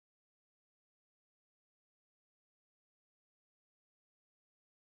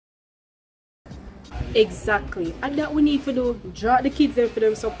Exactly. And that we need to do, draw the kids in for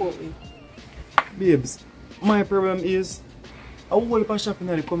them support me. Babes, my problem is I whole heap shop in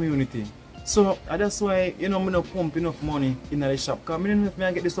the community. So that's why I don't pump enough money in the shop because I don't know if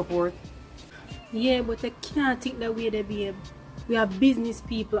I get the support. Yeah, but I can't think that way there, babe. We are business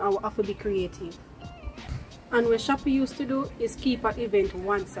people and we have to be creative. And what Shopee used to do is keep an event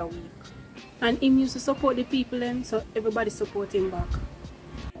once a week. And him used to support the people then, so everybody support him back.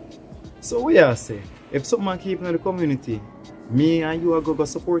 So what you say? If something keep in the community, me and you are going to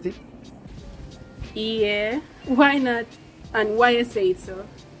support it? Yeah, why not? And why you say it so?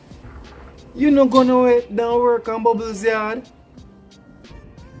 You not gonna wait down work on Bubbles yard?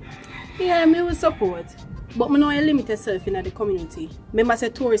 Yeah, me will support. But I know I limit yourself in the community. Remember say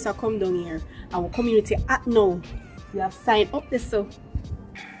tourists are come down here. Our community at now. We have signed up this so.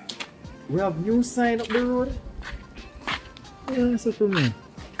 We have new sign up the road? Yeah, so to me.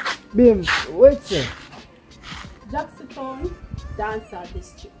 Babe, wait sir. Jackson Dancehall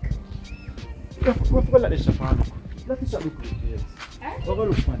district. We forgot the shop on. Let the shop look good, yes. We're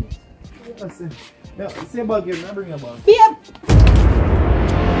going to look funny. Yeah, say about game, I bring your bag. Babe!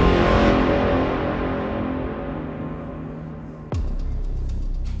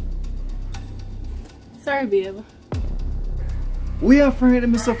 Sorry, babe. We are afraid of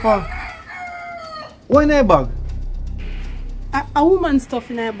Mr. Fa. What in that bag? A woman's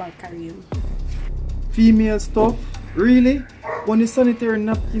stuff in her bag, carry him. Female stuff? Really? When the sanitary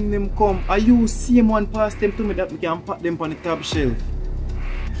napkin them come, are you same one pass them to me that we can pack them on the top shelf?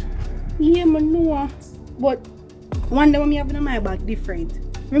 Yeah, I know. But one day when I have in my bag different.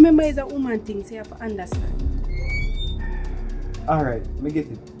 Remember, it's a woman thing, so you have to understand. Alright, let me get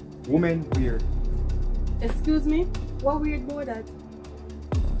it. Woman weird. Excuse me? What weird about that?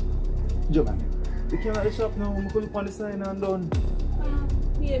 Joke on me. We came at the shop now, we couldn't find the sign and done.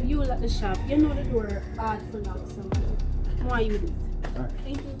 Babe, you at the shop. You know the door hard for lock, so why you do it? Alright.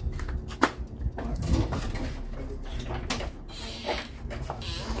 Thank you.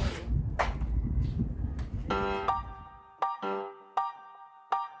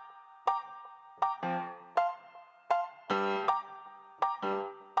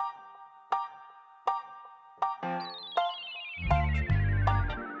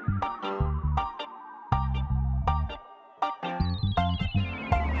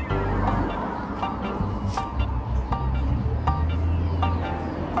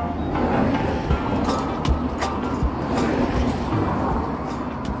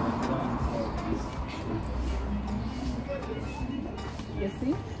 You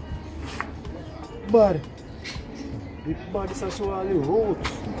see? But the body is show all the roads.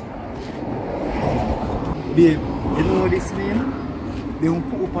 Babe, you know what this means? They will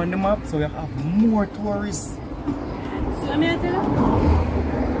put up on the map so we have more tourists. So let me tell you.